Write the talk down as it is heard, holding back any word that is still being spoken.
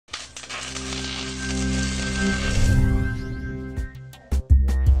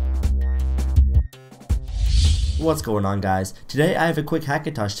What's going on, guys? Today I have a quick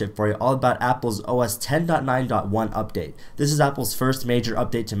Hackintosh tip for you all about Apple's OS 10.9.1 update. This is Apple's first major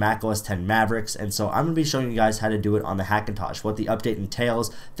update to Mac OS 10 Mavericks, and so I'm going to be showing you guys how to do it on the Hackintosh, what the update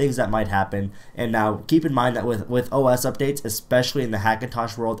entails, things that might happen. And now keep in mind that with OS updates, especially in the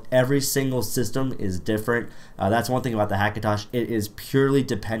Hackintosh world, every single system is different. That's one thing about the Hackintosh. It is purely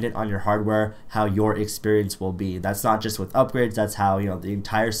dependent on your hardware, how your experience will be. That's not just with upgrades, that's how the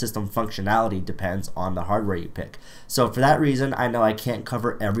entire system functionality depends on the hardware you pick. So for that reason, I know I can't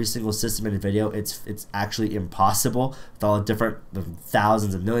cover every single system in a video. It's actually impossible with all the different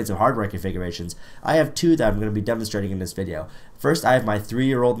thousands and millions of hardware configurations. I have two that I'm going to be demonstrating in this video. First, I have my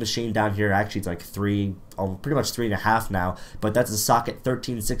 3-year-old machine down here. Actually, it's like pretty much 3.5 now, but that's a socket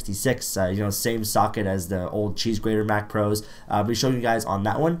 1366, same socket as the old cheese grater Mac Pros. I'll be showing you guys on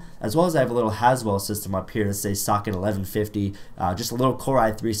that one, as well as I have a little Haswell system up here. Let's say socket 1150, just a little Core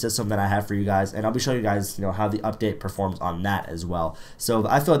i3 system that I have for you guys, and I'll be showing you guys how the update performs on that as well. So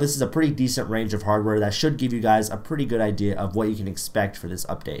I feel this is a pretty decent range of hardware that should give you guys a pretty good idea of what you can expect for this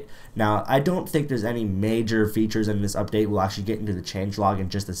update. Now, I don't think there's any major features in this update. We'll actually get into the changelog in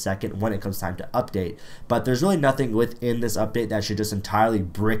just a second when it comes time to update, but there's really nothing within this update that should just entirely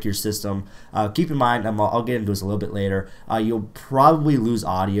brick your system. Keep in mind, I'll get into this a little bit later, you'll probably lose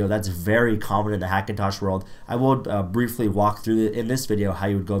audio. That's very common in the Hackintosh world. I will briefly walk through in this video how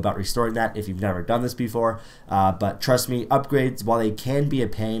you would go about restoring that if you've never done this before, but trust me, upgrades, while they can be a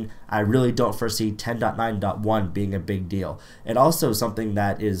pain, I really don't foresee 10.9.1 being a big deal. And also something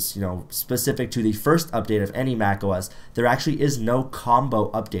that is specific to the first update of any Mac OS, there actually is no combo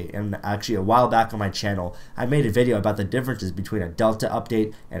update. And actually a while back on my channel, I made a video about the differences between a Delta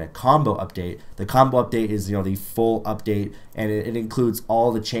update and a combo update. The combo update is the full update, and it includes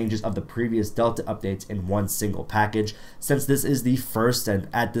all the changes of the previous Delta updates in one single package. Since this is the first and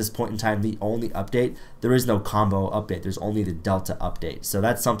at this point in time the only update, there is no combo update. There's only the Delta update. So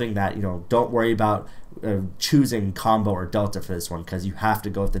that's something that don't worry about choosing combo or Delta for this one, because you have to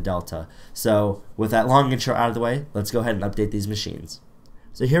go with the Delta. So with that long intro out of the way, let's go ahead and update these machines.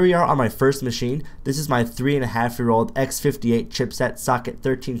 So here we are on my first machine. This is my 3.5-year-old X58 chipset socket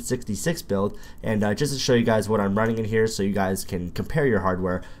 1366 build, and just to show you guys what I'm running in here so you guys can compare your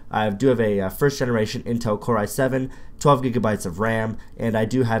hardware, I do have a first generation Intel Core i7, 12 gigabytes of RAM, and I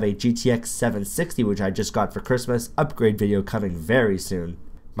do have a GTX 760 which I just got for Christmas. Upgrade video coming very soon.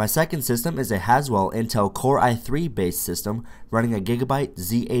 My second system is a Haswell Intel Core i3 based system running a Gigabyte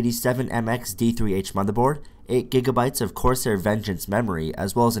Z87MX D3H motherboard, 8 gigabytes of Corsair Vengeance memory,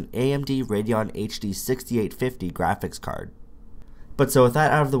 as well as an AMD Radeon HD 6850 graphics card. But so with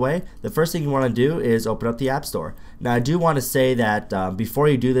that out of the way, the first thing you want to do is open up the App Store. Now I do want to say that before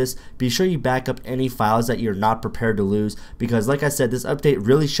you do this, be sure you back up any files that you're not prepared to lose, because like I said, this update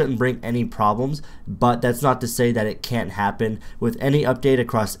really shouldn't bring any problems, but that's not to say that it can't happen. With any update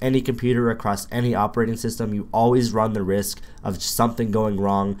across any computer, across any operating system, you always run the risk of something going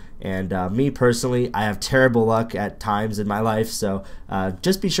wrong, and me personally, I have terrible luck at times in my life, so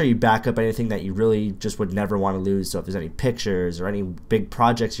just be sure you back up anything that you really just would never want to lose. So if there's any pictures or any big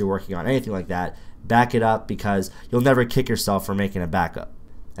projects you're working on, anything like that, back it up, because you'll never kick yourself for making a backup.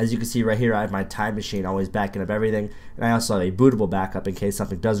 As you can see right here, I have my time machine always backing up everything, and I also have a bootable backup in case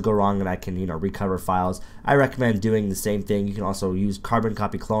something does go wrong and I can recover files. I recommend doing the same thing. You can also use Carbon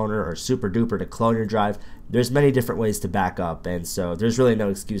Copy Cloner or Super Duper to clone your drive. There's many different ways to back up, and so there's really no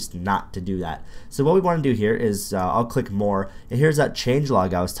excuse not to do that. So what we want to do here is I'll click more, and here's that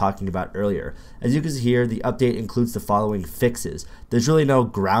changelog I was talking about earlier. As you can see here, the update includes the following fixes. There's really no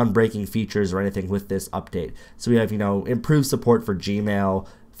groundbreaking features or anything with this update. So we have improved support for Gmail,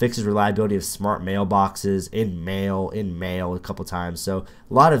 fixes reliability of smart mailboxes, in mail a couple times. So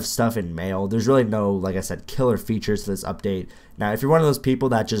a lot of stuff in mail. There's really no, like I said, killer features to this update. Now, if you're one of those people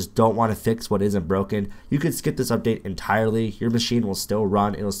that just don't want to fix what isn't broken, you could skip this update entirely. Your machine will still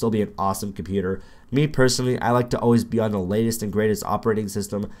run. It'll still be an awesome computer. Me personally, I like to always be on the latest and greatest operating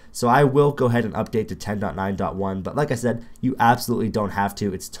system, so I will go ahead and update to 10.9.1, but like I said, you absolutely don't have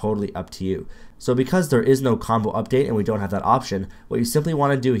to. It's totally up to you. So because there is no combo update and we don't have that option, what you simply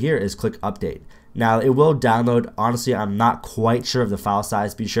want to do here is click update. Now it will download. Honestly, I'm not quite sure of the file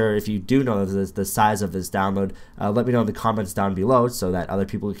size. Be sure if you do know the size of this download, let me know in the comments down below so that other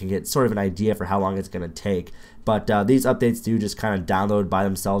people can get sort of an idea for how long it's going to take. But these updates do just kind of download by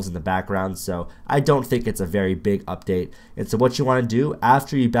themselves in the background, so I don't think it's a very big update. And so what you want to do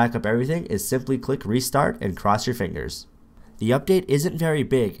after you back up everything is simply click restart and cross your fingers. The update isn't very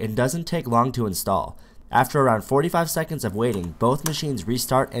big and doesn't take long to install. After around 45 seconds of waiting, both machines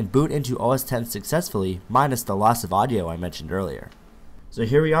restart and boot into OS X successfully, minus the loss of audio I mentioned earlier. So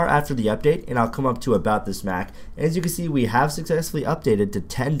here we are after the update, and I'll come up to about this Mac. And as you can see, we have successfully updated to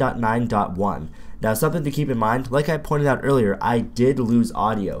 10.9.1. Now, something to keep in mind, like I pointed out earlier, I did lose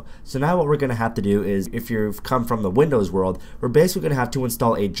audio. So now what we're going to have to do is, if you've come from the Windows world, we're basically going to have to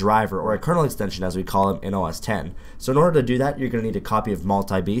install a driver, or a kernel extension as we call them, in OS 10. So in order to do that, you're going to need a copy of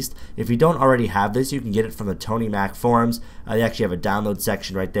Multi-Beast. If you don't already have this, you can get it from the Tony Mac forums. They actually have a download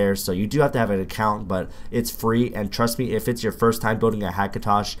section right there, so you do have to have an account, but it's free, and trust me, if it's your first time building a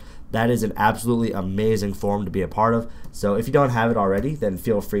Hackintosh, that is an absolutely amazing forum to be a part of. So if you don't have it already, then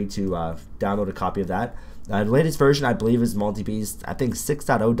feel free to download a copy of that. The latest version, I believe, is Multi-Beast, I think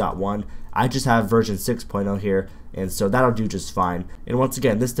 6.0.1. I just have version 6.0 here, and so that'll do just fine. And once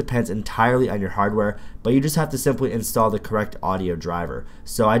again, this depends entirely on your hardware, but you just have to simply install the correct audio driver.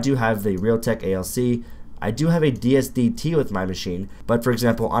 So I do have the Realtek ALC. I do have a DSDT with my machine, but for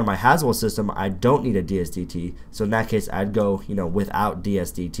example, on my Haswell system, I don't need a DSDT, so in that case, I'd go, without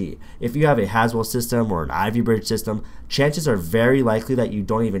DSDT. If you have a Haswell system or an Ivy Bridge system, chances are very likely that you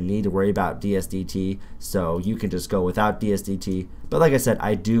don't even need to worry about DSDT, so you can just go without DSDT. But like I said,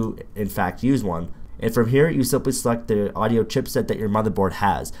 I do, in fact, use one. And from here, you simply select the audio chipset that your motherboard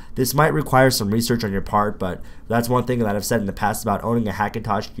has. This might require some research on your part, but that's one thing that I've said in the past about owning a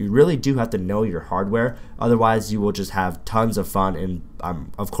Hackintosh. You really do have to know your hardware, otherwise you will just have tons of fun, and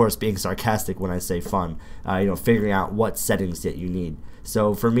I'm of course being sarcastic when I say fun, figuring out what settings that you need.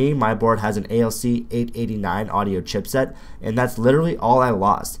 So for me, my board has an ALC 889 audio chipset, and that's literally all I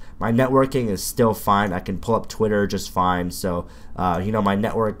lost. My networking is still fine. I can pull up Twitter just fine, so my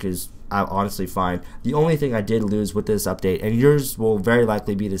network is honestly fine. The only thing I did lose with this update, and yours will very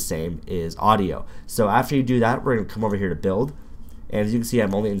likely be the same, is audio. So after you do that, we're going to come over here to build, and as you can see,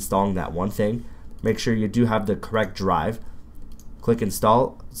 I'm only installing that one thing. Make sure you do have the correct drive. Click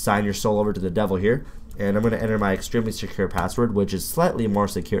install, sign your soul over to the devil here, and I'm going to enter my extremely secure password, which is slightly more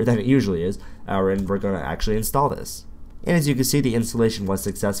secure than it usually is, and we're going to actually install this. And as you can see, the installation was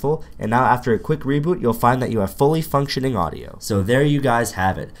successful, and now after a quick reboot, you'll find that you have fully functioning audio. So there you guys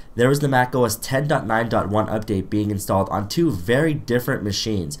have it. There was the macOS 10.9.1 update being installed on two very different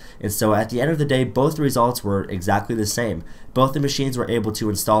machines, and so at the end of the day, both results were exactly the same. Both the machines were able to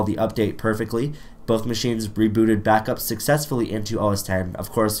install the update perfectly. Both machines rebooted back up successfully into OS 10, of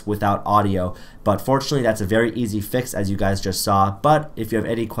course without audio, but fortunately that's a very easy fix, as you guys just saw. But if you have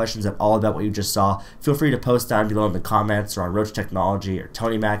any questions at all about what you just saw, feel free to post down below in the comments or on RocheTechnology or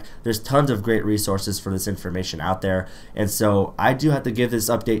Tony Mac. There's tons of great resources for this information out there, and so I do have to give this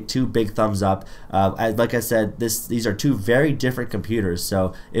update two big thumbs up. Like I said, these are two very different computers,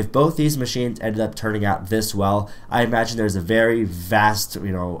 so if both these machines ended up turning out this well, I imagine there's a very vast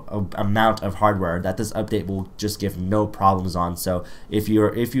amount of hardware that this update will just give no problems on. So if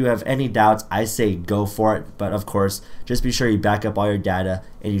you have any doubts, I say go for it, but of course just be sure you back up all your data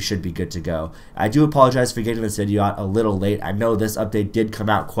and you should be good to go. I do apologize for getting this video out a little late. I know this update did come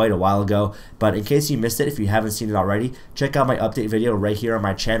out quite a while ago, but in case you missed it, if you haven't seen it already, check out my update video right here on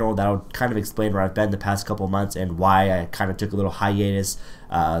my channel. That'll kind of explain where I've been the past couple months and why I kind of took a little hiatus.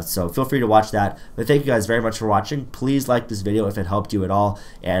 So feel free to watch that. But thank you guys very much for watching. Please like this video if it helped you at all.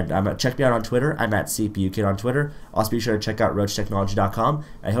 And check me out on Twitter. I'm at CPUKid on Twitter. Also be sure to check out RocheTechnology.com.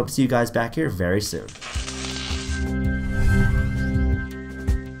 I hope to see you guys back here very soon.